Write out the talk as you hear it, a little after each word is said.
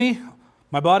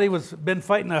My body was been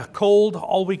fighting a cold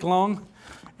all week long,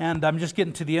 and I'm just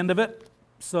getting to the end of it.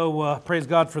 So praise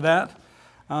God for that.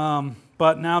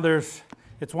 But now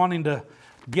it's wanting to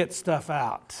get stuff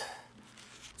out.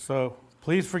 So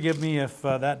please forgive me if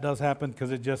that does happen,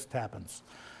 because it just happens.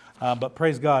 But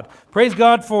praise God. Praise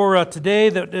God for today.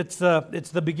 That it's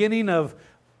the beginning of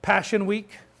Passion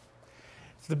Week.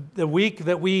 It's the week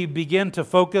that we begin to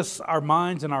focus our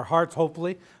minds and our hearts,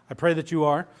 hopefully. I pray that you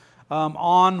are.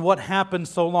 On what happened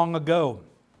so long ago.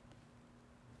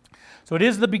 So it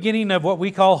is the beginning of what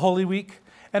we call Holy Week.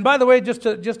 And by the way, just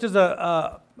as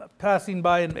a passing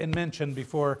by and mention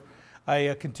before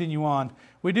I continue on,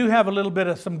 we do have a little bit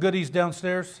of some goodies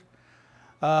downstairs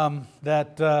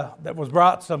that was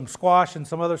brought, some squash and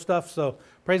some other stuff. So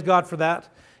praise God for that.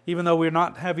 Even though we're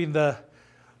not having the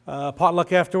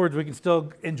potluck afterwards, we can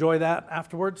still enjoy that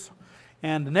afterwards.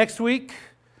 And next week,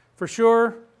 for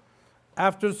sure,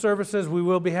 after the services, we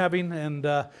will be having, and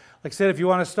like I said, if you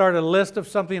want to start a list of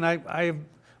something, I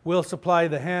will supply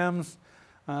the hams.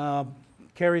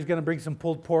 Carrie's going to bring some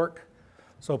pulled pork.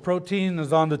 So protein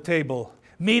is on the table.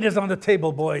 Meat is on the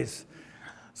table, boys.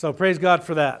 So praise God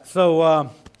for that. So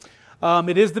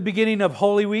it is the beginning of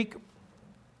Holy Week.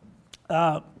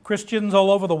 Christians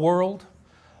all over the world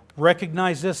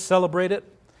recognize this, celebrate it.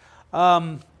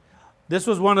 This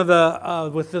was one of our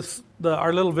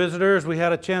little visitors. We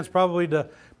had a chance probably to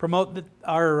promote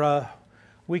our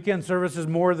weekend services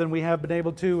more than we have been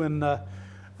able to in the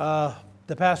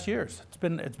past years.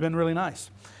 It's been really nice,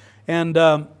 and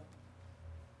so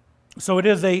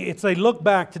it's a look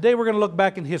back. Today we're going to look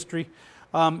back in history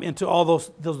into all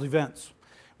those events.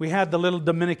 We had the little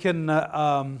Dominican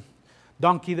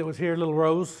donkey that was here, little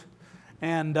Rose,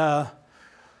 and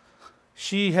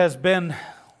she has been,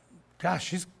 I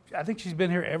think she's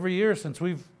been here every year since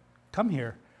we've come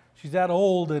here. She's that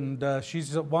old, and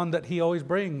she's the one that he always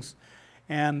brings.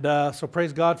 And so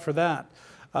praise God for that.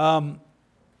 But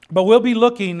we'll be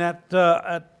looking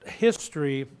at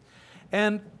history.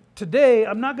 And today,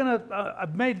 I'm not going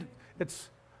to,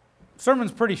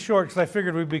 sermon's pretty short because I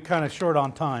figured we'd be kind of short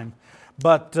on time.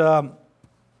 But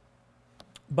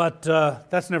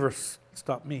that's never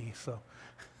stopped me, so.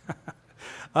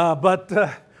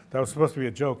 That was supposed to be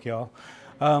a joke, y'all.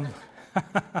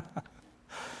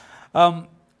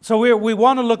 So we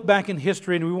want to look back in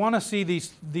history, and we want to see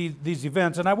these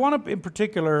events. And I want to, in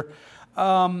particular,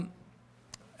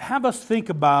 have us think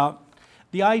about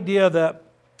the idea that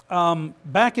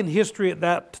back in history at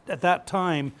that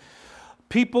time,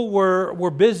 people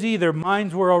were busy. Their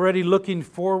minds were already looking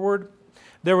forward.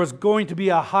 There was going to be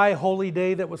a high holy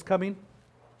day that was coming.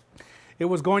 It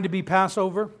was going to be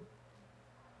Passover.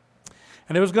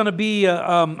 And it was going to be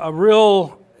a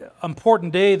real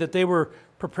important day that they were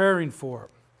preparing for.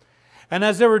 And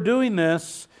as they were doing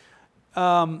this,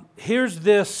 here's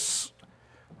this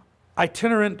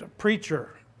itinerant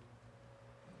preacher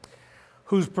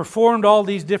who's performed all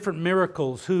these different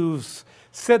miracles, who's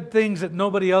said things that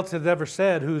nobody else has ever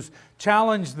said, who's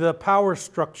challenged the power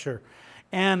structure.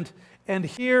 And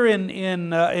here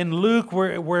in Luke,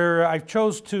 where I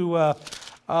chose to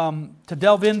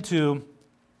delve into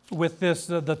with this,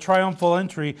 the triumphal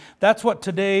entry, that's what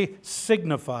today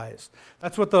signifies.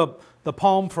 That's what the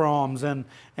palm fronds and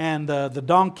the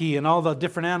donkey and all the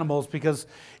different animals, because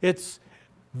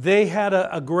they had an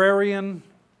agrarian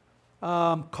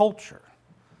culture.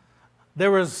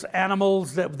 There was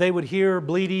animals that they would hear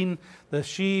bleating, the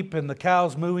sheep and the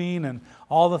cows mooing and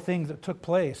all the things that took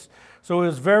place. So it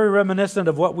was very reminiscent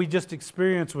of what we just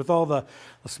experienced with all the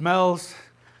smells,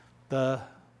 the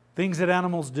things that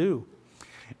animals do.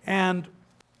 And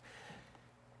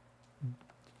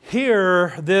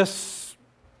here, this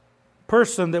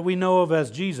person that we know of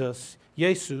as Jesus,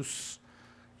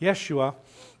 Yeshua,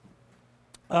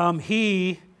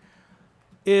 he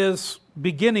is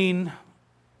beginning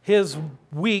his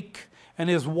week and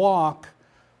his walk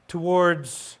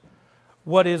towards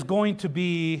what is going to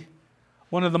be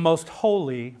one of the most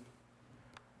holy,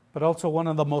 but also one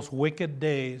of the most wicked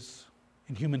days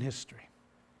in human history.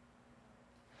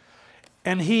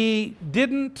 And he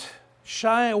didn't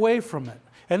shy away from it.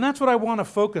 And that's what I want to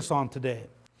focus on today.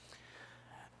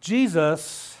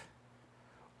 Jesus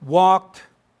walked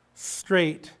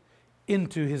straight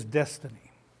into his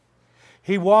destiny.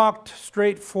 He walked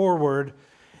straight forward.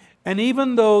 And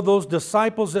even though those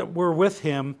disciples that were with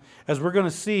him, as we're going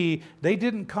to see, they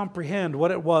didn't comprehend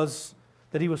what it was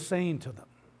that he was saying to them.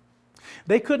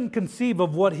 They couldn't conceive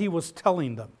of what he was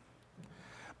telling them.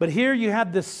 But here you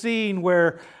had this scene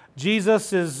where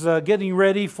Jesus is getting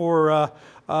ready for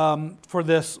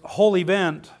this whole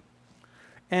event,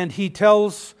 and he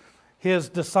tells his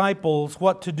disciples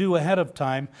what to do ahead of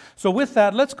time. So with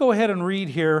that, let's go ahead and read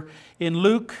here in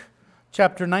Luke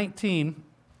chapter 19.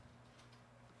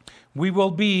 We will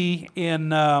be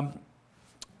in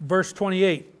verse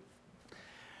 28.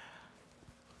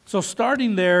 So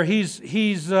starting there, he's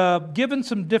given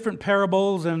some different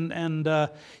parables, and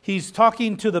he's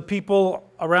talking to the people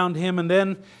around him, and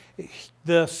then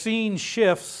the scene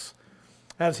shifts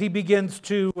as he begins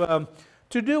to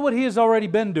do what he has already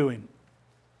been doing.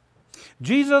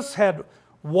 Jesus had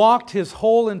walked his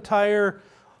whole entire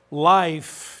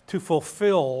life to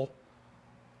fulfill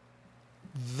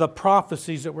the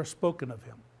prophecies that were spoken of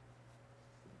him.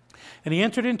 And he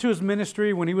entered into his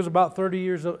ministry when he was about 30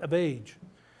 years of age.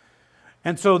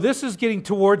 And so this is getting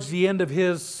towards the end of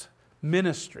his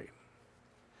ministry.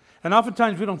 And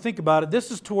oftentimes we don't think about it.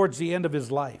 This is towards the end of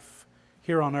his life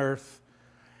here on earth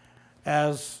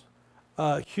as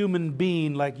a human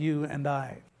being like you and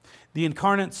I. The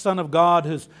incarnate Son of God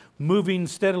who's moving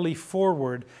steadily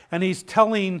forward, and he's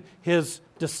telling his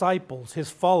disciples, his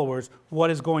followers, what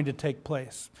is going to take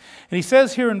place. And he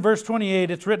says here in verse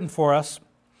 28, it's written for us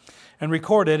and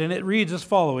recorded, and it reads as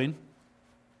following.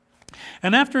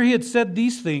 And after he had said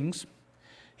these things,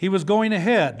 he was going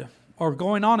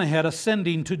on ahead,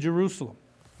 ascending to Jerusalem.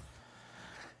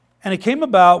 And it came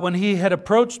about when he had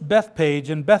approached Bethpage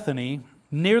and Bethany,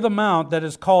 near the mount that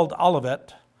is called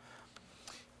Olivet,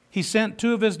 he sent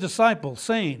two of his disciples,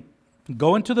 saying,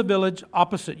 Go into the village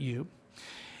opposite you,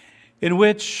 in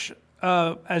which,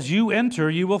 as you enter,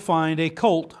 you will find a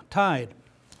colt tied,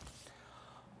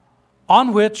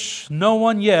 on which no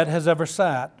one yet has ever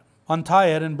sat. Untie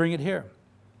it and bring it here.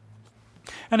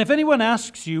 And if anyone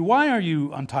asks you, Why are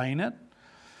you untying it?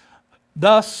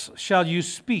 Thus shall you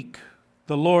speak,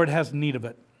 The Lord has need of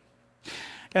it.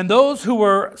 And those who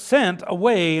were sent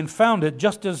away and found it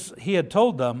just as he had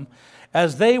told them,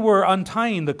 as they were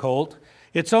untying the colt,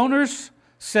 its owners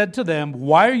said to them,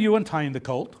 Why are you untying the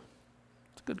colt?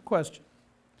 It's a good question.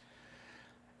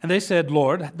 And they said,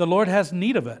 Lord, the Lord has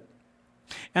need of it.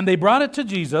 And they brought it to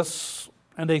Jesus,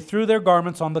 and they threw their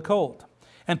garments on the colt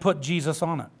and put Jesus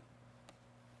on it.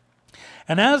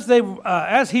 And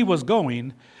as he was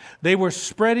going, they were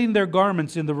spreading their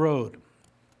garments in the road.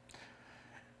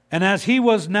 And as he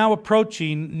was now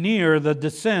approaching near the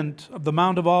descent of the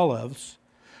Mount of Olives,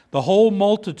 the whole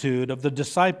multitude of the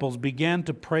disciples began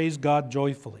to praise God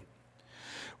joyfully,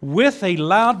 with a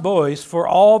loud voice for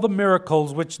all the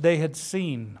miracles which they had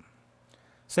seen,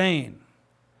 saying,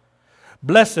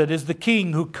 Blessed is the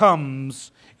King who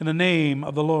comes in the name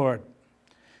of the Lord.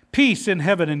 Peace in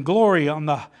heaven and glory in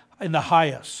the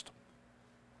highest.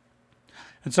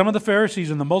 And some of the Pharisees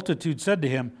and the multitude said to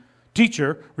him,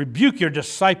 Teacher, rebuke your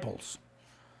disciples.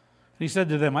 And he said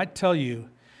to them, I tell you,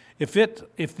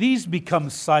 if these become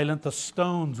silent, the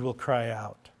stones will cry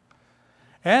out.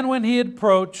 And when he had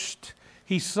approached,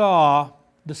 he saw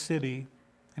the city,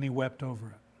 and he wept over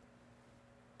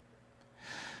it,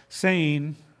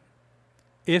 saying,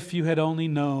 If you had only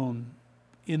known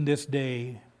in this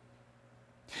day,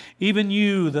 even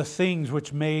you, the things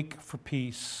which make for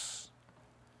peace,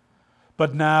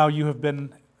 but now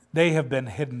they have been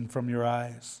hidden from your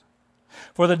eyes.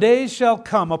 For the days shall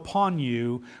come upon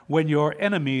you when your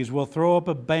enemies will throw up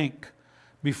a bank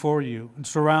before you and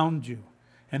surround you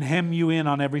and hem you in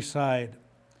on every side,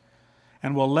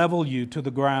 and will level you to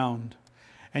the ground,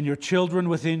 and your children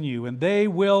within you, and they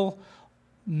will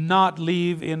not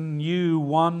leave in you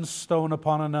one stone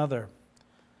upon another,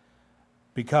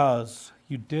 because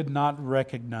you did not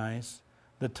recognize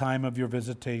the time of your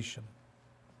visitation.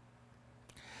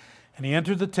 And he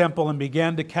entered the temple and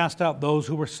began to cast out those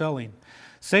who were selling,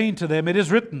 saying to them, It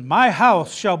is written, My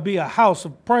house shall be a house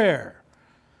of prayer,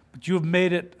 but you have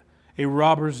made it a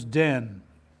robber's den.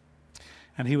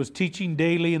 And he was teaching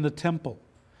daily in the temple.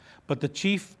 But the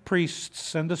chief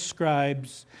priests and the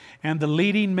scribes and the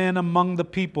leading men among the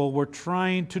people were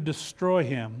trying to destroy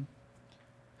him.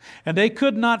 And they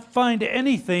could not find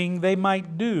anything they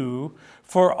might do,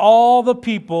 for all the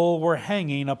people were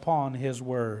hanging upon his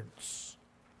words.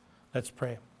 Let's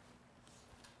pray.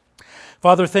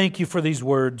 Father, thank you for these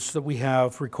words that we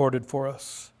have recorded for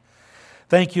us.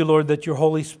 Thank you, Lord, that your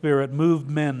Holy Spirit moved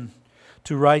men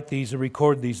to write these and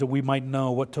record these, that we might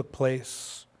know what took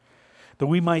place, that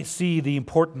we might see the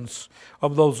importance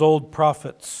of those old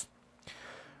prophets,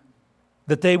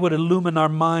 that they would illumine our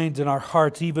minds and our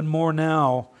hearts even more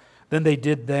now than they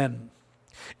did then.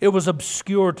 It was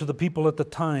obscure to the people at the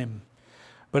time,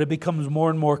 but it becomes more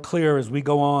and more clear as we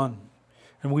go on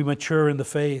and we mature in the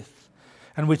faith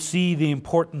and we see the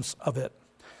importance of it.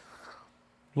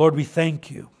 Lord, we thank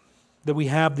you that we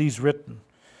have these written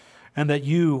and that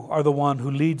you are the one who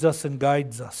leads us and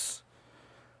guides us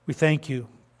We thank you.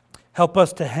 Help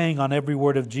us to hang on every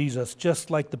word of Jesus, just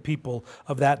like the people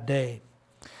of that day.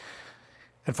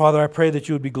 And Father, I pray that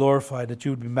you would be glorified, that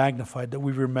you would be magnified, that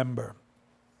we remember.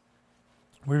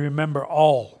 We remember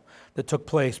all that took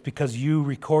place because you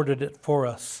recorded it for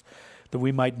us, that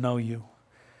we might know you.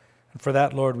 And for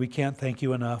that, Lord, we can't thank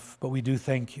you enough, but we do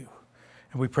thank you.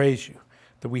 And we praise you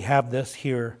that we have this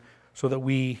here so that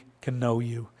we can know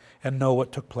you and know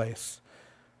what took place.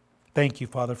 Thank you,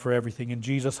 Father, for everything. In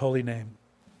Jesus' holy name,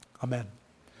 amen.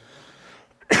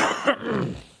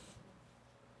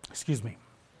 Excuse me.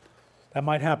 That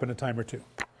might happen a time or two.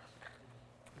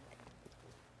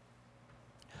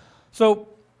 So,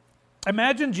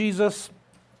 imagine Jesus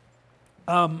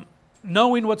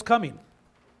knowing what's coming.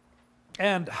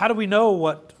 And how do we know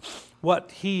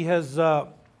what he has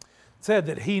said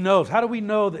that he knows? How do we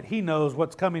know that he knows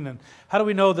what's coming? And how do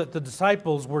we know that the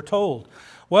disciples were told?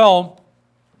 Well,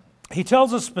 he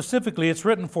tells us specifically, it's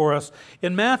written for us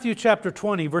in Matthew chapter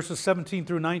 20, verses 17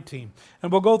 through 19.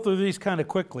 And we'll go through these kind of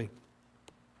quickly.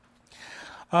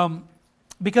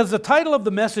 Because the title of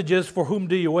the message is, "For Whom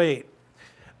Do You Wait?"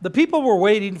 The people were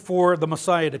waiting for the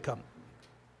Messiah to come.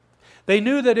 They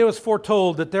knew that it was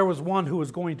foretold that there was one who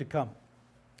was going to come.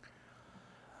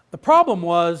 The problem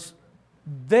was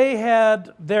they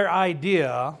had their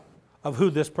idea of who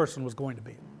this person was going to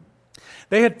be.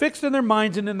 They had fixed in their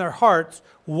minds and in their hearts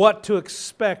what to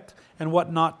expect and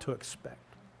what not to expect.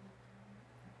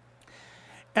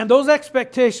 And those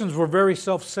expectations were very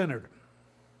self-centered.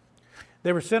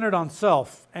 They were centered on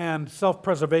self and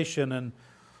self-preservation and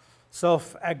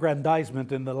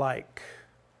self-aggrandizement and the like.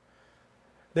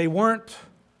 They weren't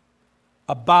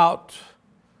about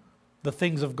the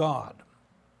things of God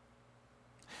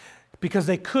because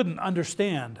they couldn't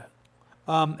understand.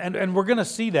 And we're going to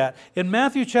see that. In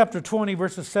Matthew chapter 20,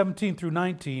 verses 17 through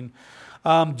 19,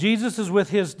 Jesus is with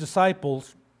his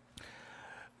disciples.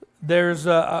 There's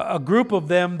a group of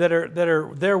them that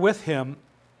are there with him.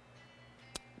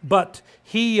 But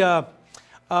he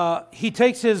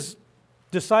takes his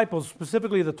disciples,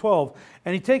 specifically the 12,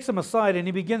 and he takes them aside and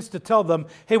he begins to tell them,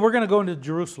 hey, we're going to go into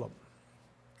Jerusalem.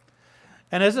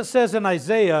 And as it says in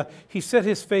Isaiah, he set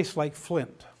his face like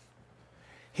flint.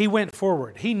 He went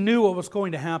forward. He knew what was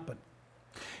going to happen.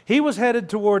 He was headed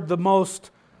toward the most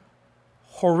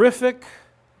horrific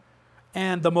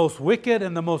and the most wicked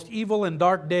and the most evil and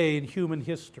dark day in human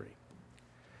history.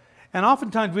 And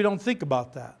oftentimes we don't think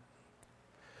about that.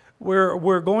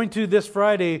 We're going to this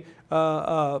Friday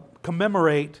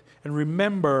commemorate and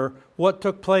remember what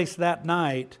took place that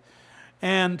night.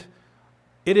 And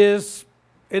it is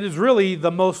really the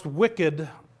most wicked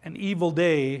and evil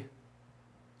day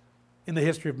in the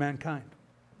history of mankind.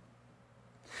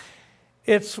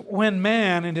 It's when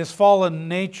man in his fallen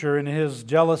nature and his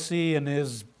jealousy and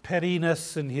his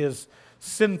pettiness and his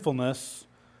sinfulness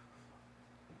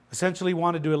essentially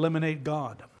wanted to eliminate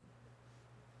God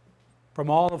from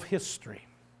all of history.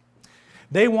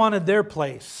 They wanted their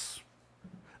place.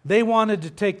 They wanted to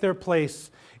take their place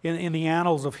in the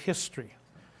annals of history.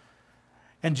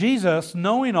 And Jesus,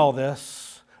 knowing all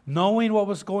this, knowing what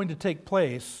was going to take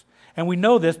place, and we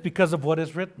know this because of what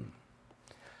is written.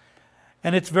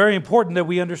 And it's very important that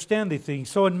we understand these things.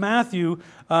 So in Matthew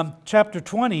chapter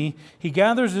 20, he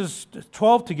gathers his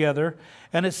 12 together,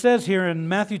 and it says here in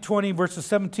Matthew 20, verses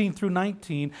 17 through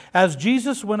 19, as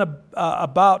Jesus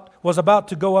was about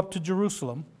to go up to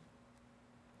Jerusalem,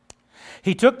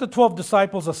 he took the 12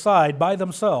 disciples aside by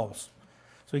themselves.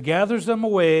 So he gathers them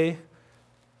away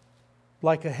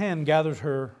like a hen gathers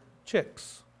her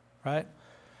chicks, right?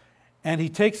 And he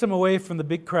takes them away from the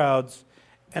big crowds,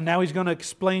 and now he's going to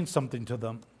explain something to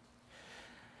them.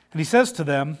 And he says to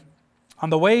them, on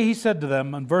the way he said to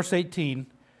them in verse 18,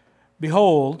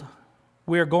 "Behold,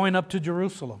 we are going up to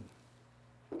Jerusalem,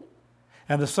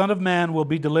 and the Son of Man will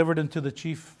be delivered unto the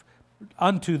chief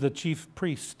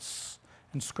priests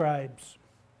and scribes.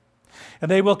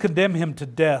 And they will condemn him to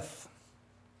death,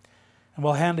 and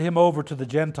will hand him over to the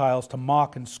Gentiles to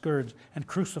mock and scourge and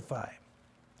crucify.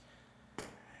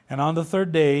 And on the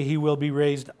third day he will be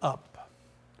raised up."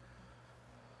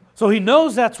 So he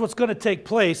knows that's what's going to take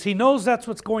place. He knows that's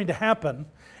what's going to happen.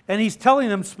 And he's telling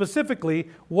them specifically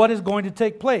what is going to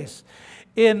take place.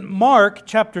 In Mark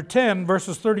chapter 10,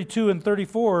 verses 32 and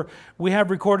 34, we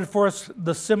have recorded for us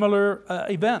the similar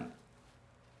event.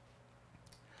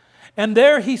 And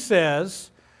there he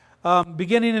says,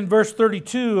 beginning in verse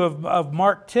 32 of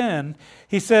Mark 10,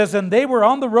 he says, "And they were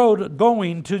on the road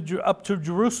going up to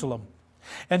Jerusalem.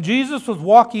 And Jesus was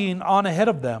walking on ahead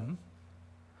of them.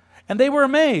 And they were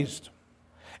amazed.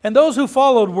 And those who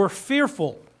followed were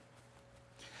fearful.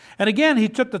 And again he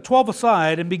took the 12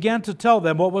 aside and began to tell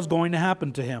them what was going to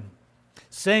happen to him,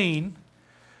 saying,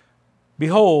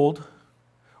 Behold,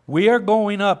 we are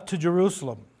going up to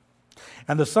Jerusalem,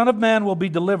 and the Son of Man will be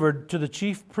delivered to the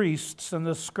chief priests and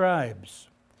the scribes,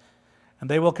 and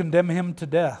they will condemn him to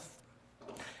death,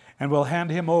 and will hand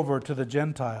him over to the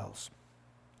Gentiles.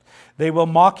 They will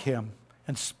mock him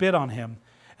and spit on him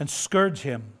and scourge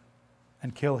him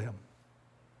and kill him.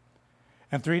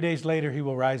 And 3 days later he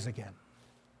will rise again.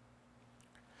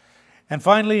 And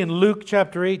finally in Luke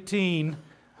chapter 18,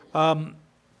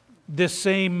 this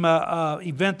same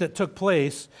event that took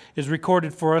place is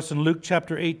recorded for us in Luke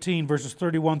chapter 18, verses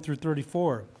 31 through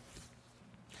 34.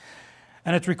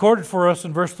 And it's recorded for us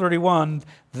in verse 31,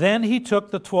 Then he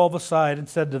took the 12 aside and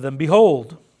said to them,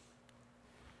 Behold,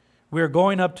 we are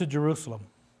going up to Jerusalem,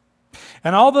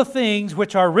 and all the things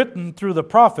which are written through the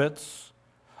prophets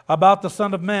about the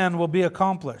Son of Man will be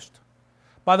accomplished.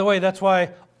 By the way, that's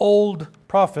why old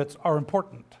prophets are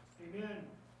important. Amen.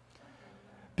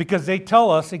 Because they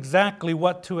tell us exactly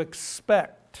what to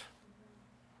expect.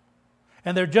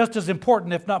 And they're just as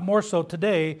important, if not more so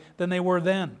today, than they were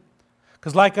then.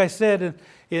 Because like I said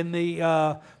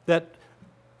that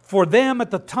for them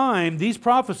at the time, these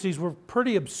prophecies were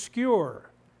pretty obscure.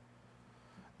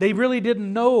 They really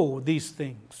didn't know these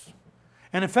things.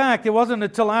 And in fact, it wasn't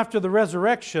until after the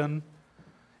resurrection,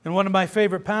 in one of my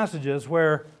favorite passages,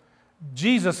 where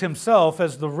Jesus himself,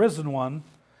 as the risen one,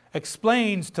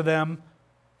 explains to them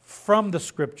from the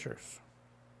Scriptures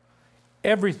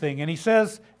everything. And he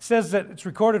says that it's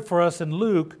recorded for us in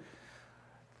Luke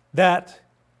that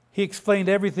he explained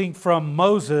everything from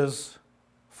Moses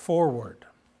forward,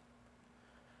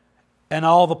 and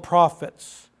all the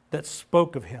prophets that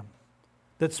spoke of him,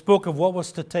 that spoke of what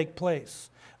was to take place.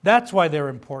 That's why they're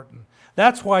important.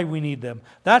 That's why we need them.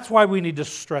 That's why we need to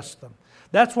stress them.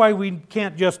 That's why we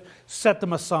can't just set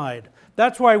them aside.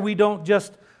 That's why we don't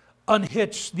just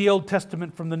unhitch the Old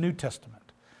Testament from the New Testament.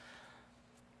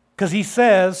 Because he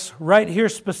says right here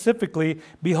specifically,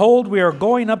 Behold, we are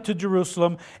going up to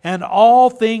Jerusalem, and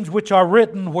all things which are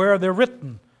written, where they're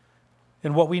written,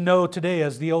 in what we know today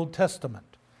as the Old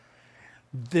Testament.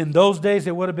 In those days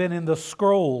it would have been in the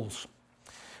scrolls,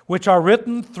 which are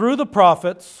written through the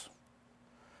prophets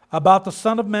about the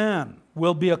Son of Man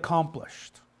will be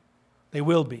accomplished. They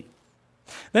will be.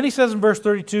 Then he says in verse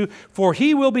 32, For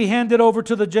he will be handed over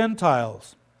to the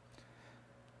Gentiles,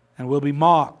 and will be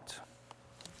mocked,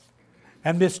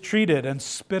 and mistreated, and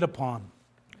spit upon.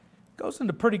 Goes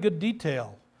into pretty good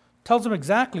detail. Tells them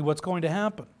exactly what's going to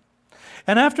happen.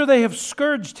 And after they have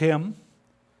scourged him,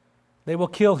 they will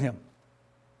kill him.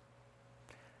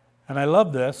 And I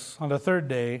love this. On the third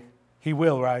day, he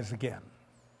will rise again.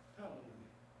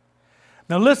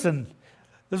 Now listen,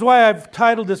 this is why I've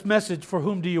titled this message, For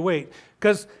Whom Do You Wait?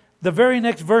 Because the very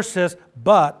next verse says,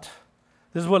 But,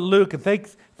 this is what Luke, and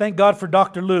thank God for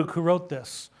Dr. Luke who wrote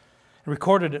this, and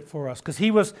recorded it for us, because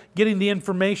he was getting the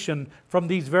information from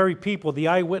these very people, the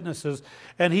eyewitnesses,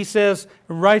 and he says,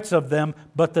 writes of them,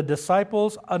 But the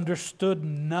disciples understood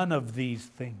none of these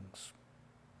things.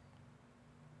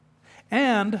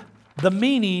 And the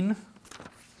meaning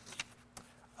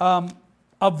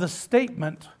of the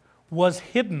statement was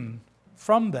hidden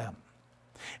from them,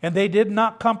 and they did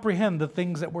not comprehend the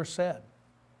things that were said.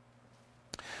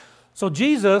 So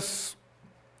Jesus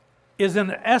is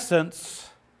in essence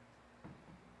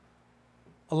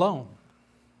alone.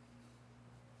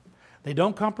 They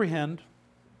don't comprehend.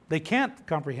 They can't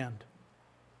comprehend.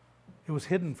 It was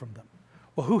hidden from them.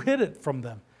 Well, who hid it from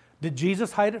them? Did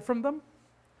Jesus hide it from them?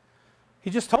 He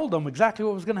just told them exactly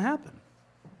what was going to happen.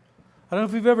 I don't know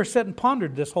if you've ever sat and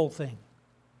pondered this whole thing.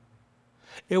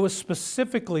 It was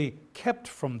specifically kept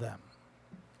from them.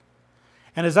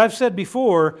 And as I've said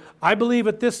before, I believe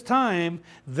at this time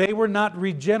they were not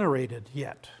regenerated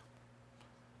yet.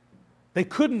 They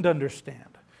couldn't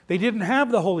understand. They didn't have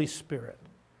the Holy Spirit.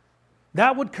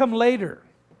 That would come later,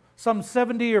 some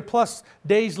 70 or plus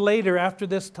days later after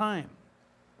this time.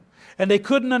 And they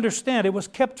couldn't understand. It was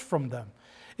kept from them.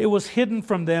 It was hidden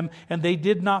from them, and they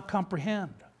did not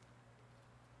comprehend.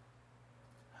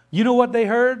 You know what they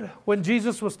heard when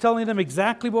Jesus was telling them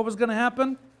exactly what was going to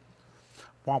happen?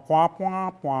 Wah, wah,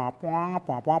 wah, wah, wah,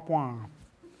 wah, wah, wah.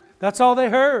 That's all they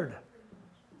heard.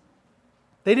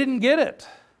 They didn't get it.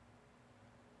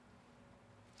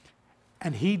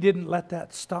 And he didn't let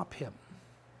that stop him.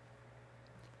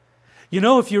 You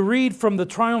know, if you read from the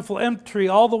triumphal entry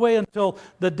all the way until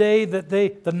the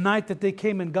night that they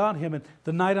came and got him, and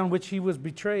the night on which he was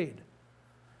betrayed,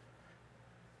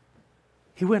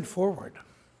 he went forward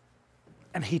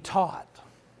and he taught.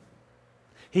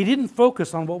 He didn't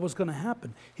focus on what was going to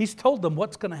happen. He's told them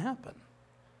what's going to happen.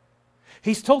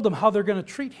 He's told them how they're going to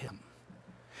treat him.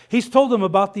 He's told them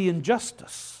about the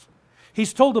injustice.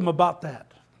 He's told them about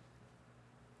that.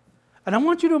 And I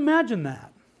want you to imagine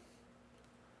that.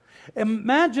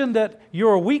 Imagine that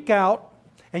you're a week out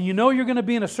and you know you're going to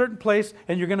be in a certain place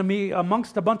and you're going to be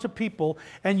amongst a bunch of people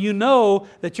and you know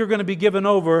that you're going to be given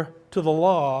over to the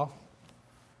law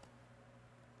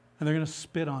and they're going to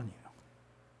spit on you.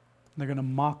 And they're going to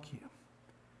mock you.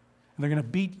 And they're going to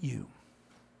beat you.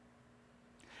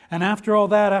 And after all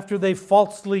that, after they've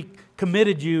falsely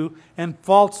committed you and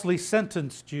falsely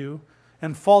sentenced you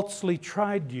and falsely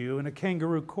tried you in a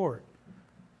kangaroo court,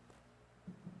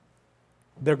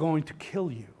 they're going to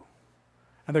kill you.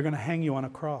 And they're going to hang you on a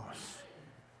cross.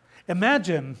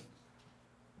 Imagine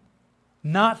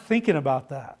not thinking about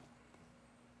that.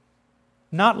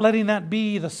 Not letting that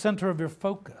be the center of your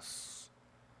focus.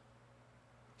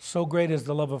 So great is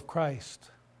the love of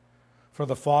Christ for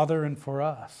the Father and for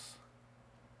us.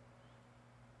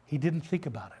 He didn't think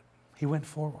about it. He went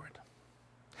forward.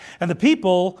 And the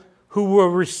people who were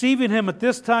receiving him at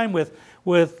this time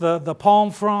with the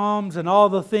palm fronds and all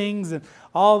the things and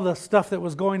all the stuff that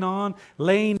was going on,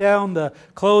 laying down the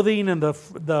clothing and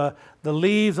the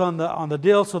leaves on the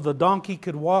dill so the donkey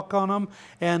could walk on them,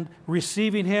 and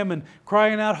receiving him and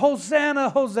crying out, "Hosanna,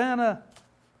 Hosanna!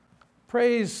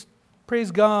 Praise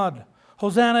God!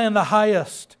 Hosanna in the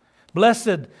highest!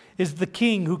 Blessed is the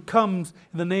King who comes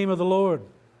in the name of the Lord."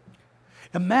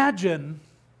 Imagine,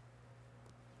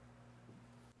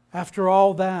 after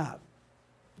all that,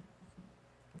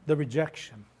 the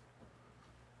rejection,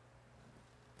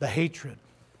 the hatred,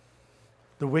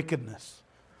 the wickedness,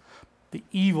 the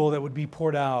evil that would be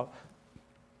poured out.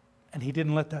 And he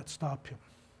didn't let that stop him.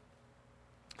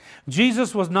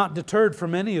 Jesus was not deterred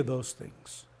from any of those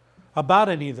things, about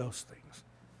any of those things.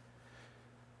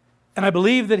 And I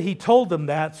believe that he told them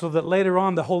that so that later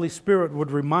on the Holy Spirit would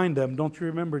remind them, don't you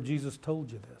remember Jesus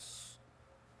told you this?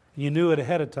 You knew it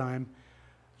ahead of time.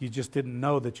 You just didn't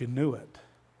know that you knew it.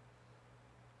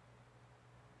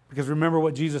 Because remember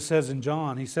what Jesus says in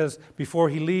John. He says before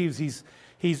he leaves,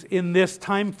 he's in this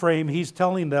time frame, he's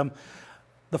telling them,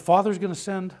 the Father's going to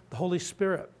send the Holy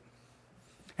Spirit.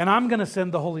 And I'm going to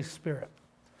send the Holy Spirit.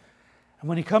 And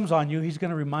when he comes on you, he's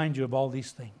going to remind you of all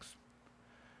these things.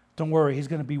 Don't worry, he's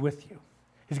going to be with you.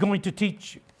 He's going to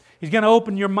teach you. He's going to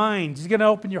open your minds. He's going to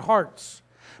open your hearts.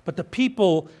 But the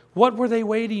people, what were they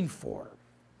waiting for?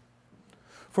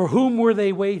 For whom were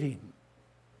they waiting?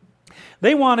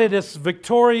 They wanted this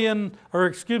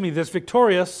this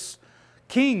victorious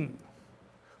king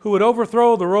who would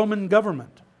overthrow the Roman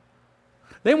government.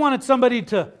 They wanted somebody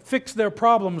to fix their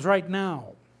problems right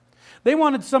now. They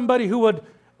wanted somebody who would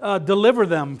deliver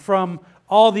them from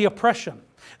all the oppression.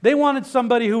 They wanted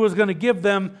somebody who was going to give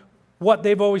them what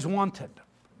they've always wanted.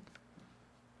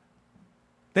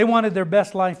 They wanted their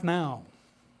best life now.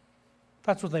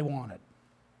 That's what they wanted.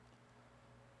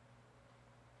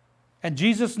 And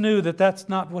Jesus knew that that's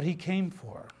not what he came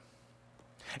for.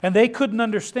 And they couldn't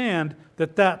understand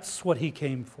that that's what he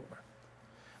came for.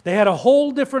 They had a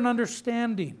whole different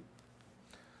understanding.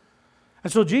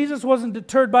 And so Jesus wasn't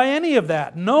deterred by any of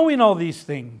that, knowing all these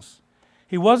things.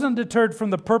 He wasn't deterred from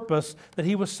the purpose that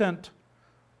he was sent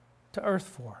to earth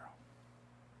for.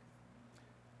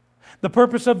 The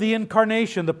purpose of the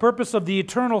incarnation, the purpose of the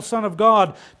eternal Son of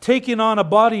God taking on a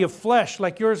body of flesh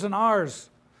like yours and ours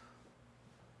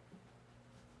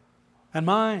and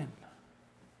mine,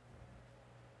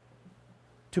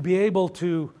 to be able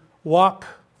to walk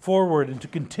forward and to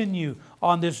continue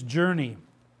on this journey.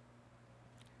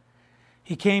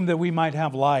 He came that we might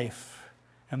have life,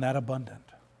 and that abundant,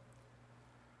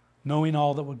 knowing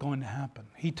all that was going to happen.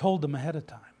 He told them ahead of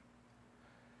time.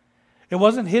 It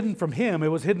wasn't hidden from him, it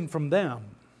was hidden from them.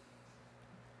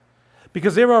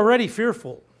 Because they were already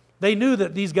fearful. They knew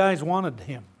that these guys wanted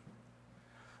him.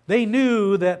 They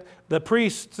knew that the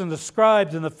priests and the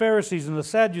scribes and the Pharisees and the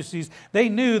Sadducees, they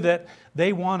knew that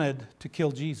they wanted to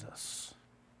kill Jesus.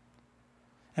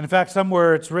 And in fact,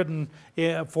 somewhere it's written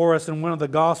for us in one of the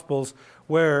Gospels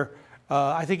where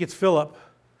I think it's Philip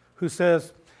who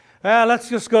says, let's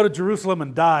just go to Jerusalem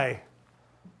and die.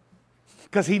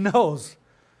 Because he knows.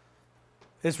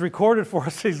 It's recorded for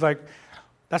us. He's like,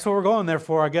 that's what we're going there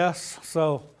for, I guess.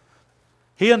 So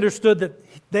he understood that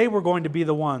they were going to be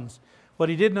the ones. What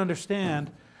he didn't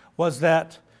understand was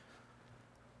that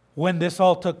when this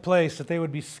all took place, that they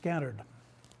would be scattered.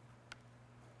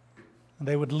 And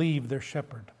they would leave their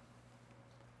shepherd.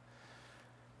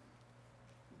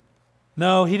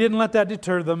 No, he didn't let that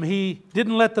deter them. He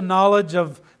didn't let the knowledge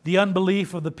of the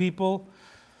unbelief of the people,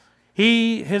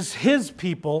 his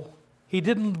people, he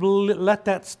didn't let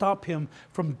that stop him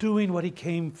from doing what he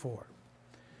came for.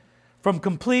 from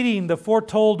completing the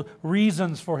foretold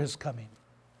reasons for His coming.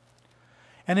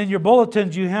 And in your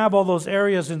bulletins, you have all those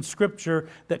areas in Scripture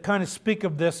that kind of speak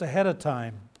of this ahead of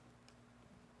time.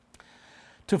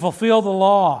 To fulfill the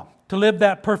law, to live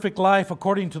that perfect life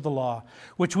according to the law,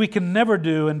 which we can never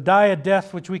do, and die a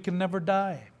death which we can never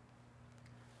die.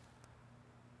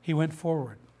 He went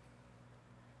forward.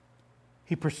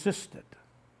 He persisted.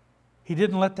 He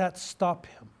didn't let that stop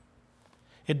Him.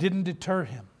 It didn't deter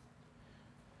Him.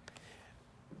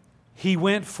 He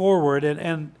went forward,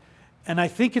 and I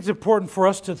think it's important for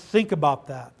us to think about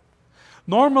that.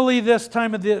 Normally this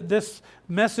time of this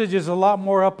message is a lot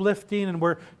more uplifting, and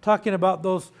we're talking about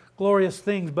those glorious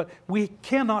things, but we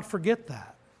cannot forget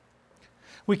that.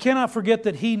 We cannot forget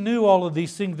that He knew all of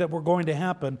these things that were going to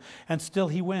happen, and still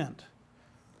He went.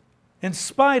 In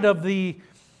spite of the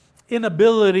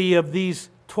inability of these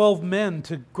 12 men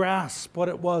to grasp what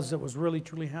it was that was really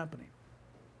truly happening.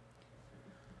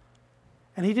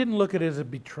 And He didn't look at it as a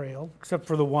betrayal, except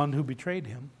for the one who betrayed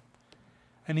Him.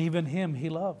 And even him He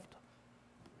loved.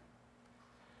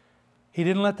 He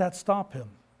didn't let that stop Him.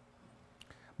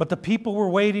 But the people were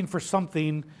waiting for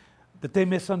something that they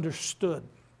misunderstood.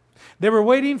 They were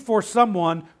waiting for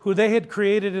someone who they had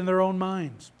created in their own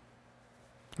minds.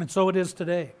 And so it is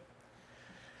today.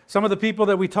 Some of the people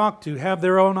that we talk to have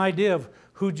their own idea of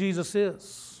who Jesus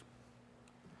is.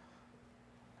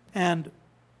 And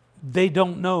they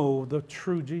don't know the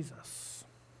true Jesus.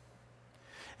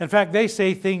 In fact, they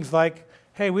say things like,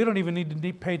 hey, we don't even need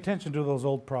to pay attention to those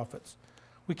old prophets.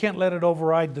 We can't let it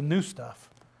override the new stuff,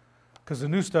 because the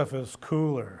new stuff is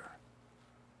cooler.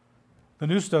 The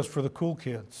new stuff's for the cool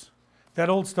kids. That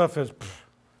old stuff is,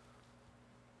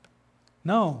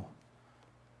 No.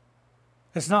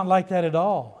 It's not like that at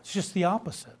all. It's just the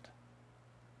opposite.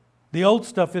 The old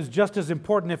stuff is just as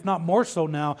important, if not more so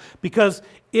now, because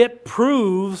it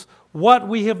proves what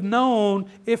we have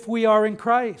known if we are in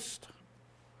Christ.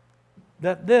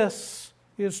 That this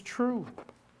is true.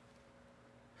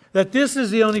 That this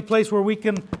is the only place where we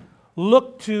can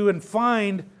look to and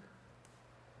find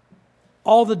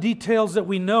all the details that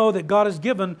we know that God has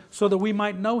given so that we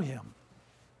might know Him.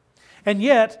 And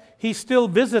yet, He still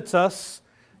visits us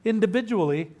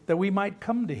individually that we might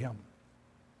come to Him.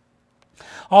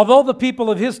 Although the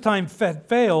people of His time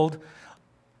failed,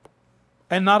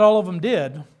 and not all of them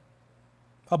did,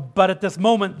 but at this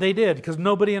moment they did, because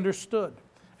nobody understood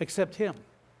except Him.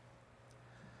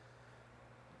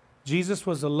 Jesus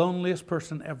was the loneliest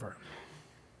person ever.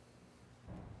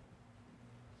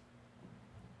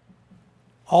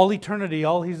 All eternity,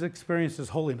 all He's experienced is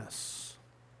holiness,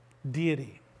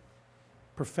 deity,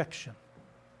 perfection,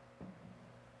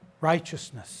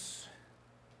 righteousness.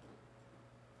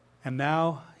 And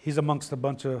now He's amongst a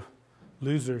bunch of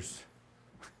losers,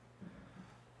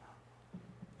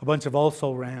 a bunch of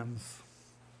also-rans,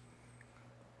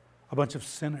 a bunch of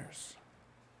sinners.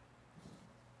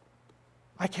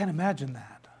 I can't imagine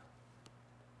that,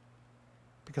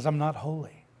 because I'm not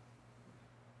holy.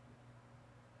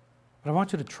 But I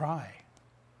want you to try.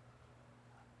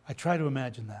 I try to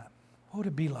imagine that. What would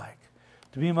it be like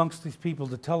to be amongst these people,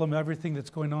 to tell them everything that's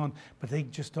going on, but they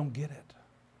just don't get it?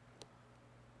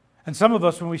 And some of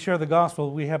us, when we share the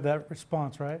gospel, we have that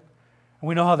response, right? And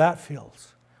we know how that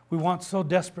feels. We want so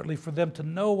desperately for them to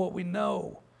know what we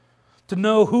know, to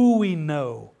know who we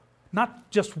know. Not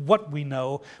just what we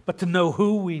know, but to know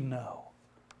who we know.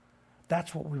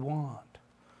 That's what we want.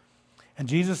 And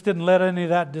Jesus didn't let any of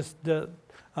that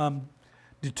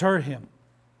deter Him.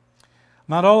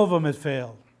 Not all of them had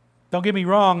failed. Don't get me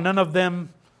wrong, none of them,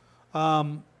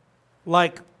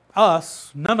 like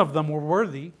us, none of them were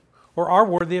worthy or are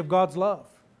worthy of God's love.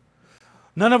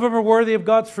 None of them are worthy of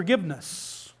God's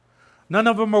forgiveness. None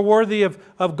of them are worthy of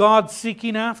God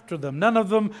seeking after them. None of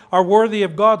them are worthy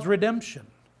of God's redemption.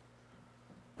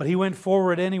 But He went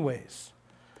forward anyways.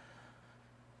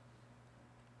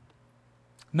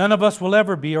 None of us will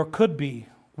ever be or could be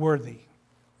worthy.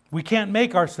 We can't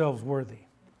make ourselves worthy.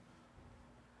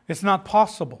 It's not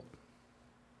possible.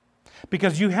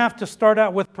 Because you have to start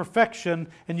out with perfection,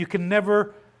 and you can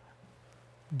never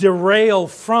derail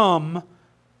from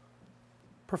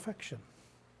perfection.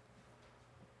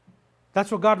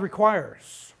 That's what God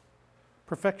requires.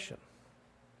 Perfection.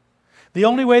 The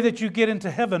only way that you get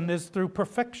into heaven is through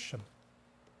perfection.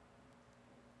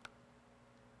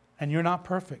 And you're not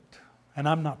perfect. And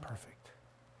I'm not perfect.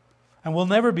 And we'll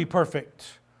never be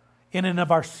perfect in and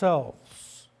of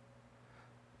ourselves.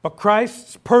 But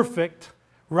Christ's perfect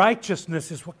righteousness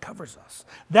is what covers us.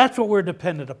 That's what we're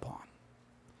dependent upon.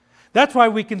 That's why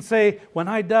we can say, when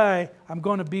I die, I'm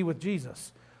going to be with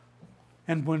Jesus.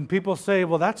 And when people say,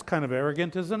 well, that's kind of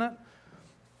arrogant, isn't it?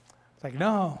 It's like,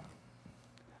 no.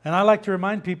 And I like to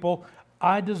remind people,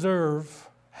 I deserve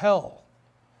hell.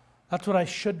 That's what I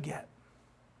should get.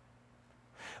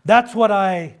 That's what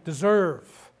I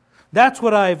deserve. That's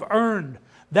what I've earned.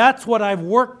 That's what I've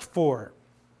worked for.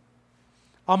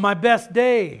 On my best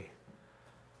day,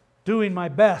 doing my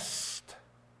best,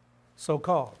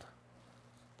 so-called.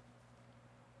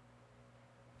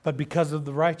 But because of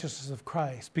the righteousness of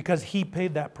Christ, because He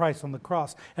paid that price on the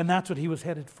cross, and that's what He was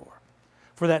headed for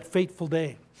that fateful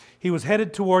day. He was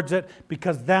headed towards it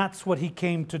because that's what He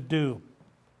came to do.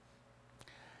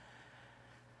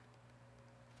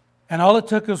 And all it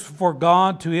took was for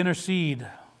God to intercede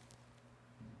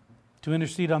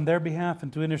on their behalf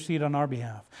and to intercede on our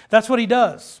behalf. That's what He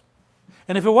does.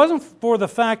 And if it wasn't for the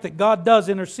fact that God does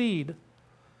intercede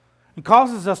and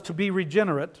causes us to be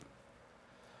regenerate,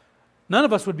 none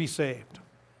of us would be saved.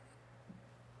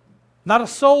 Not a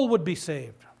soul would be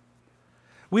saved.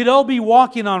 We'd all be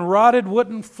walking on rotted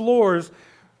wooden floors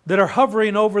that are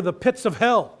hovering over the pits of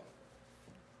hell.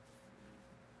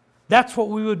 That's what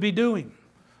we would be doing.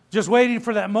 Just waiting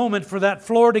for that moment for that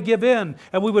floor to give in,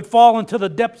 and we would fall into the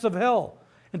depths of hell,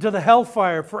 into the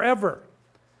hellfire forever,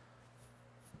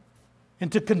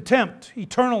 into contempt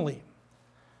eternally.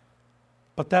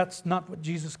 But that's not what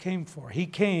Jesus came for. He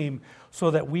came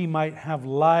so that we might have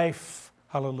life,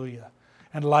 hallelujah,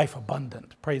 and life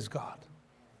abundant, praise God.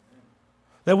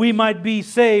 That we might be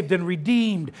saved and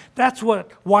redeemed. That's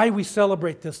why we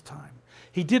celebrate this time.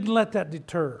 He didn't let that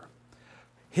deter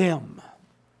Him.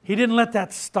 He didn't let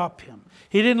that stop Him.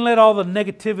 He didn't let all the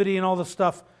negativity and all the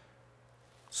stuff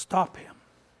stop Him.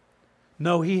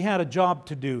 No, He had a job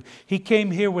to do. He came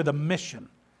here with a mission.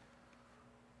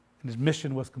 And His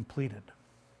mission was completed.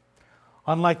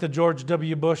 Unlike the George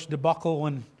W. Bush debacle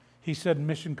when he said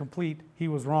mission complete, he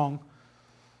was wrong.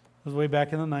 It was way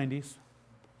back in the 90s.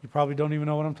 You probably don't even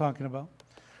know what I'm talking about.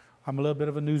 I'm a little bit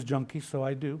of a news junkie, so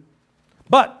I do.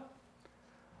 But,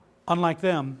 unlike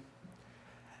them,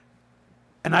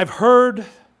 and I've heard,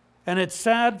 and it's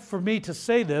sad for me to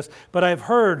say this, but I've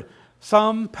heard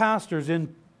some pastors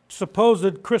in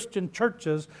supposed Christian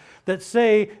churches that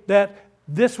say that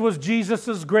this was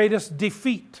Jesus' greatest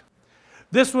defeat.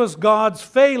 This was God's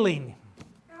failing.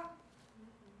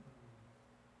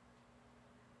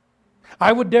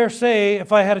 I would dare say,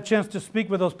 if I had a chance to speak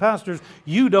with those pastors,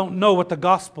 you don't know what the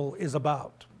gospel is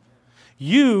about.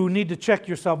 You need to check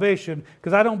your salvation,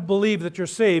 because I don't believe that you're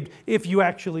saved if you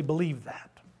actually believe that.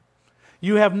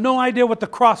 You have no idea what the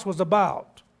cross was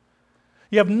about.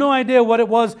 You have no idea what it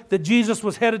was that Jesus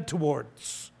was headed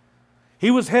towards.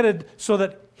 He was headed so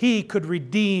that He could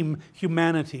redeem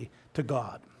humanity to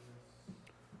God.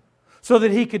 So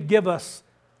that He could give us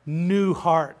new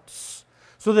hearts.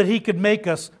 So that He could make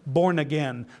us born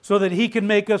again. So that He could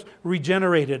make us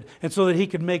regenerated. And so that He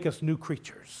could make us new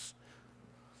creatures.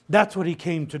 That's what He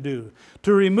came to do.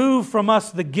 To remove from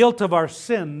us the guilt of our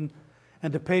sin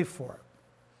and to pay for it.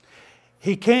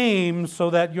 He came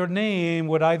so that your name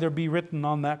would either be written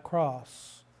on that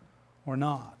cross or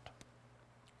not.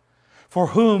 For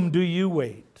whom do you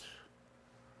wait?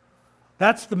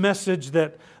 That's the message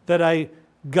that I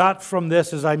got from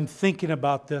this as I'm thinking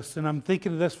about this, and I'm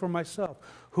thinking of this for myself.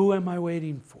 Who am I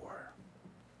waiting for?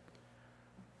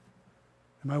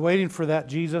 Am I waiting for that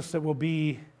Jesus that will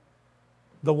be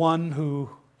the one who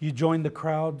you join the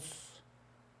crowds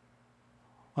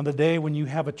on the day when you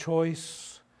have a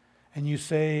choice? And you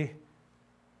say,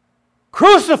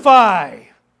 crucify!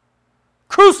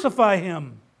 Crucify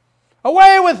Him!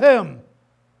 Away with Him!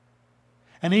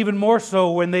 And even more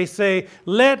so when they say,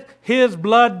 let His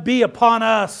blood be upon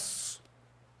us.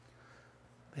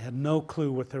 They had no clue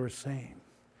what they were saying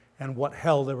and what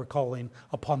hell they were calling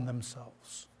upon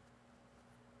themselves.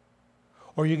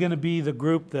 Or you're going to be the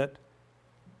group that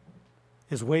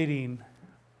is waiting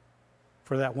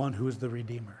for that one who is the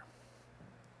Redeemer.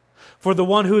 For the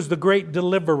one who is the great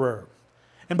deliverer.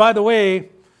 And by the way,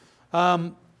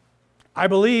 I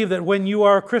believe that when you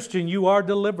are a Christian, you are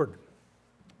delivered.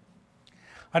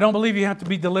 I don't believe you have to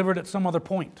be delivered at some other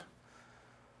point.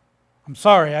 I'm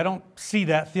sorry, I don't see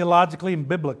that theologically and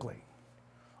biblically.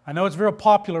 I know it's very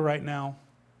popular right now.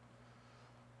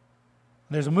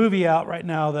 There's a movie out right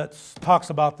now that talks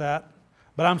about that.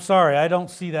 But I'm sorry, I don't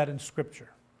see that in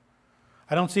Scripture.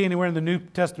 I don't see anywhere in the New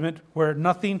Testament where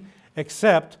nothing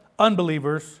except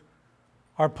unbelievers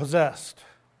are possessed.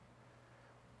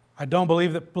 I don't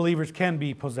believe that believers can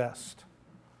be possessed.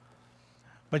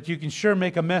 But you can sure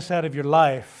make a mess out of your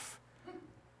life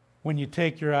when you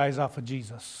take your eyes off of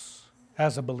Jesus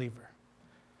as a believer.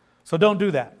 So don't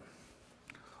do that.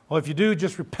 Well, if you do,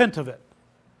 just repent of it.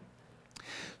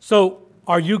 So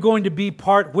are you going to be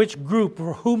part, which group,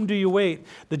 or whom do you wait?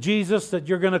 The Jesus that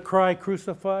you're going to cry,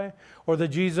 crucify, or the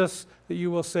Jesus that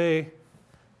you will say,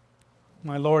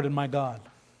 my Lord and my God?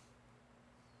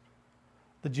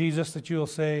 The Jesus that you will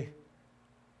say,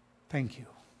 thank you.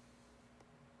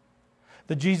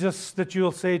 The Jesus that you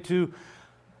will say to,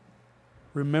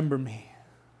 remember me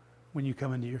when you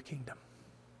come into your kingdom.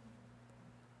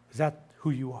 Is that who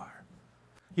you are?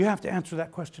 You have to answer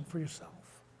that question for yourself.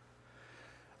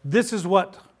 This is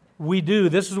what we do.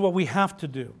 This is what we have to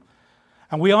do.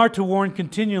 And we are to warn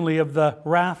continually of the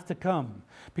wrath to come,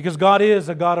 because God is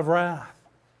a God of wrath.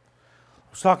 I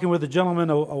was talking with a gentleman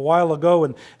a while ago,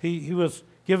 and he was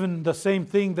given the same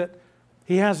thing, that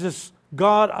he has this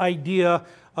God idea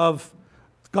of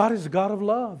God is a God of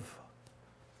love,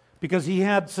 because he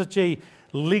had such a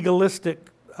legalistic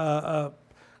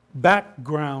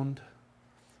background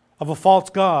of a false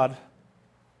God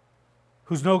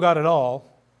who's no God at all,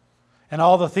 and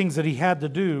all the things that he had to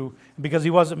do, because he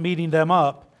wasn't meeting them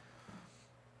up,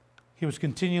 he was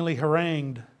continually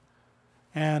harangued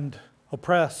and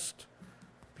oppressed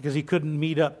because he couldn't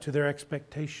meet up to their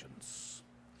expectations.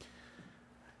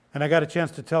 And I got a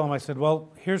chance to tell him, I said, well,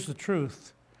 here's the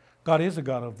truth. God is a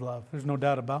God of love. There's no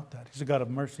doubt about that. He's a God of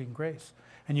mercy and grace,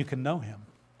 and you can know him.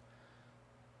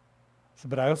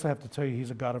 But I also have to tell you,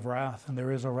 he's a God of wrath, and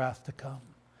there is a wrath to come.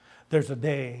 There's a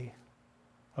day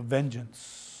of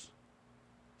vengeance.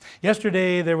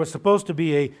 Yesterday, there was supposed to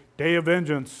be a day of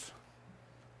vengeance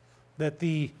that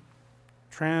the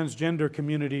transgender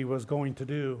community was going to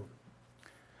do.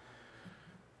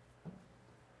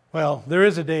 Well, there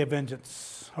is a day of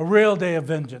vengeance, a real day of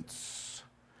vengeance,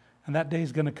 and that day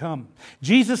is going to come.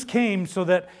 Jesus came so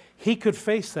that he could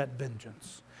face that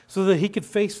vengeance, so that he could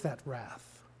face that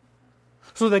wrath,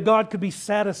 so that God could be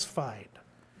satisfied.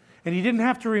 And he didn't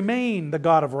have to remain the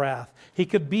God of wrath. He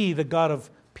could be the God of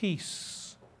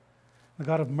peace, the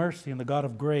God of mercy, and the God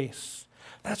of grace.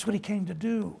 That's what he came to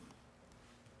do.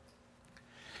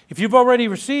 If you've already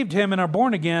received him and are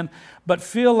born again, but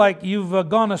feel like you've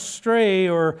gone astray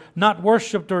or not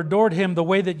worshiped or adored him the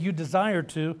way that you desire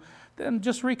to, then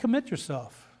just recommit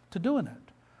yourself to doing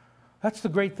it. That's the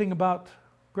great thing about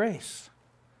grace,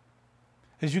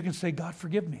 is you can say, God,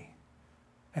 forgive me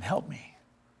and help me.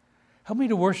 Help me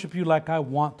to worship you like I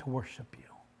want to worship you.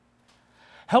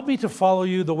 Help me to follow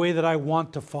you the way that I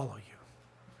want to follow you.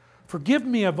 Forgive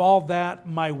me of all that,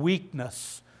 my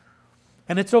weakness.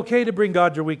 And it's okay to bring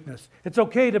God your weakness. It's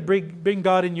okay to bring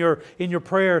God in your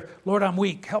prayer. Lord, I'm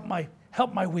weak. Help my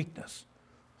weakness.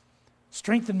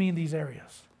 Strengthen me in these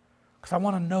areas, because I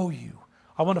want to know you.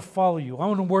 I want to follow you. I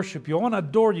want to worship you. I want to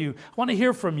adore you. I want to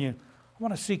hear from you. I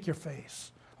want to seek your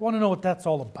face. I want to know what that's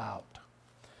all about.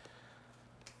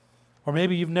 Or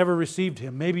maybe you've never received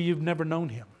him. Maybe you've never known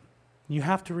him. You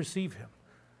have to receive him,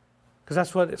 because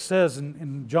that's what it says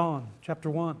in John chapter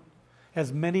 1.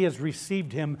 As many as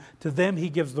received him, to them he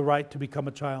gives the right to become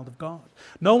a child of God.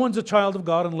 No one's a child of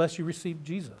God unless you receive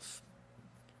Jesus.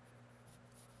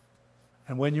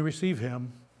 And when you receive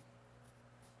him,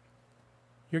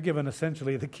 you're given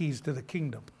essentially the keys to the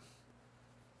kingdom.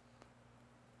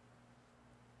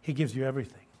 He gives you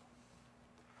everything.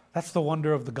 That's the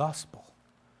wonder of the gospel,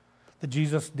 that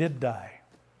Jesus did die.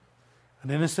 An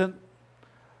innocent,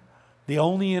 the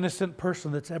only innocent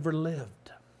person that's ever lived.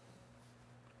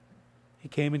 He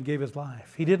came and gave his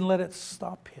life. He didn't let it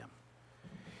stop him.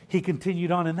 He continued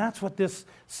on, and that's what this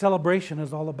celebration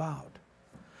is all about.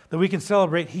 That we can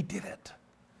celebrate, he did it.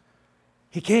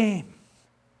 He came.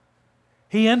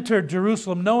 He entered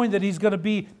Jerusalem knowing that he's going to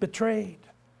be betrayed.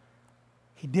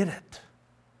 He did it.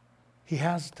 He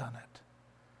has done it.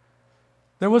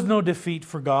 There was no defeat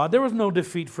for God. There was no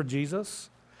defeat for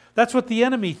Jesus. That's what the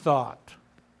enemy thought.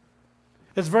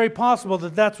 It's very possible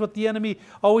that that's what the enemy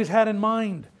always had in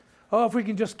mind. Oh, if we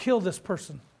can just kill this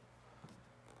person,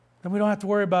 then we don't have to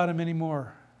worry about him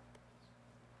anymore.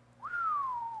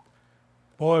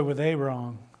 Boy, were they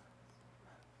wrong.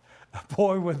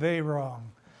 Boy, were they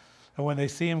wrong. And when they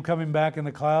see him coming back in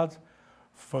the clouds,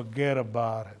 forget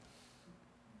about it.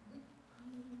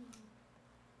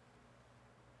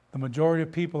 The majority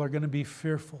of people are going to be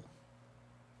fearful,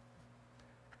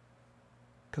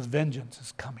 because vengeance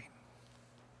is coming.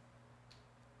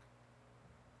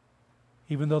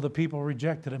 Even though the people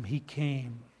rejected him, he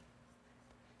came.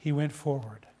 He went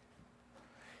forward.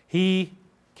 He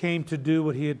came to do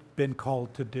what he had been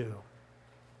called to do.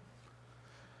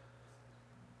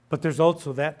 But there's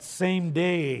also that same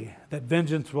day that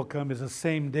vengeance will come, is the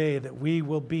same day that we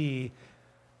will be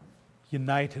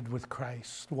united with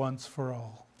Christ once for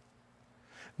all.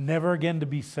 Never again to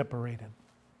be separated.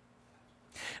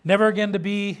 Never again to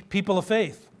be people of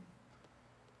faith.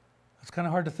 It's kind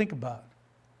of hard to think about.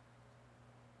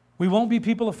 We won't be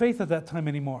people of faith at that time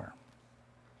anymore.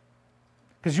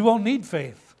 Because you won't need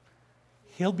faith.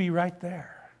 He'll be right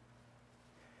there.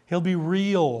 He'll be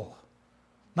real.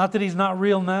 Not that He's not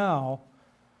real now,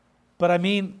 but I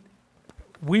mean,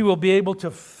 we will be able to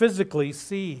physically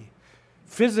see.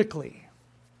 Physically.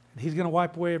 And He's going to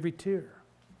wipe away every tear.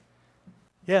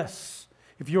 Yes,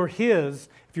 if you're His,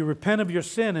 if you repent of your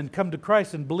sin and come to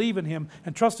Christ and believe in Him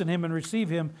and trust in Him and receive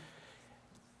Him,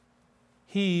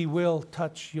 He will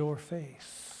touch your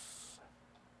face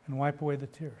and wipe away the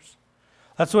tears.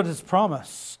 That's what is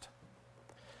promised.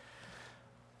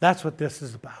 That's what this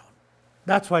is about.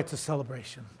 That's why it's a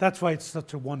celebration. That's why it's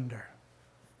such a wonder.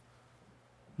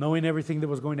 Knowing everything that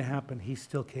was going to happen, He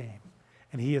still came.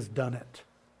 And He has done it.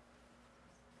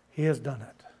 He has done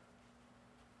it.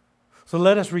 So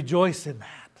let us rejoice in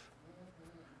that.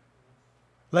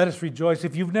 Let us rejoice.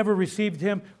 If you've never received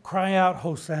Him, cry out,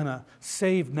 Hosanna,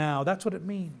 save now. That's what it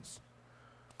means.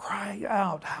 Cry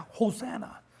out,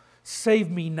 Hosanna, save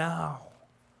me now.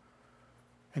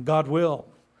 And God will.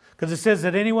 Because it says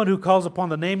that anyone who calls upon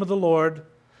the name of the Lord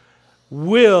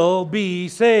will be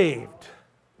saved.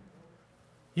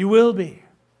 You will be.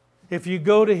 If you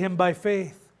go to Him by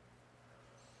faith.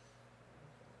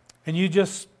 And you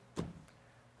just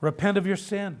repent of your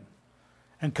sin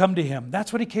and come to Him.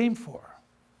 That's what He came for.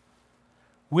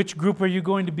 Which group are you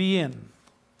going to be in?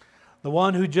 The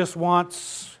one who just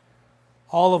wants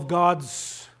all of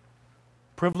God's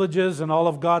privileges and all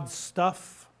of God's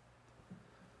stuff?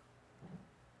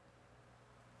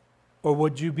 Or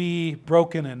would you be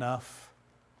broken enough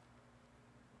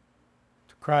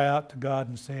to cry out to God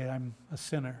and say, I'm a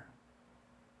sinner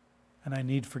and I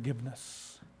need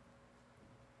forgiveness.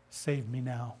 Save me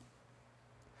now.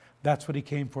 That's what He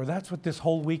came for. That's what this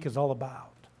whole week is all about.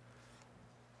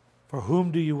 For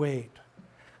whom do you wait?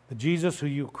 The Jesus who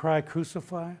you cry,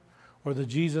 crucify, or the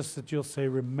Jesus that you'll say,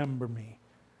 remember me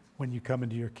when you come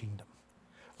into your kingdom?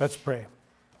 Let's pray.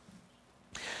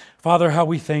 Father, how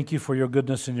we thank You for Your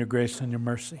goodness and Your grace and Your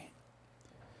mercy.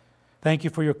 Thank You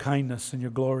for Your kindness and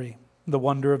Your glory, the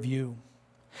wonder of You.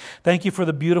 Thank You for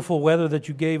the beautiful weather that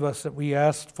You gave us that we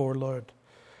asked for, Lord.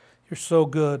 You're so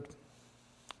good,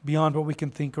 beyond what we can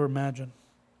think or imagine.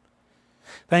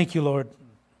 Thank You, Lord,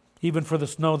 even for the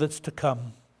snow that's to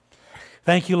come.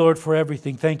 Thank You, Lord, for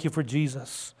everything. Thank You for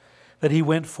Jesus, that He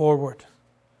went forward.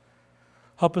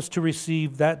 Help us to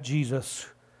receive that Jesus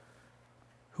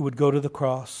who would go to the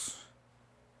cross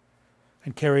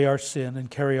and carry our sin and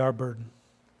carry our burden.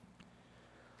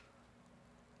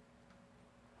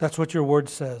 That's what Your word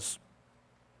says.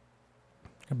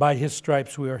 And by His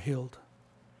stripes we are healed.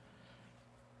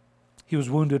 He was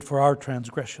wounded for our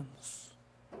transgressions.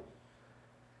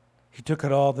 He took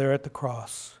it all there at the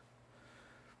cross.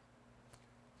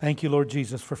 Thank You, Lord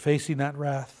Jesus, for facing that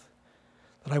wrath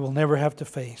that I will never have to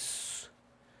face.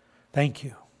 Thank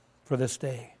You for this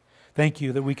day. Thank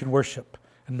You that we can worship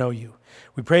and know You.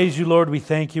 We praise You, Lord. We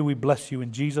thank You. We bless You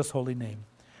in Jesus' holy name.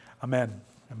 Amen.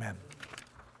 Amen.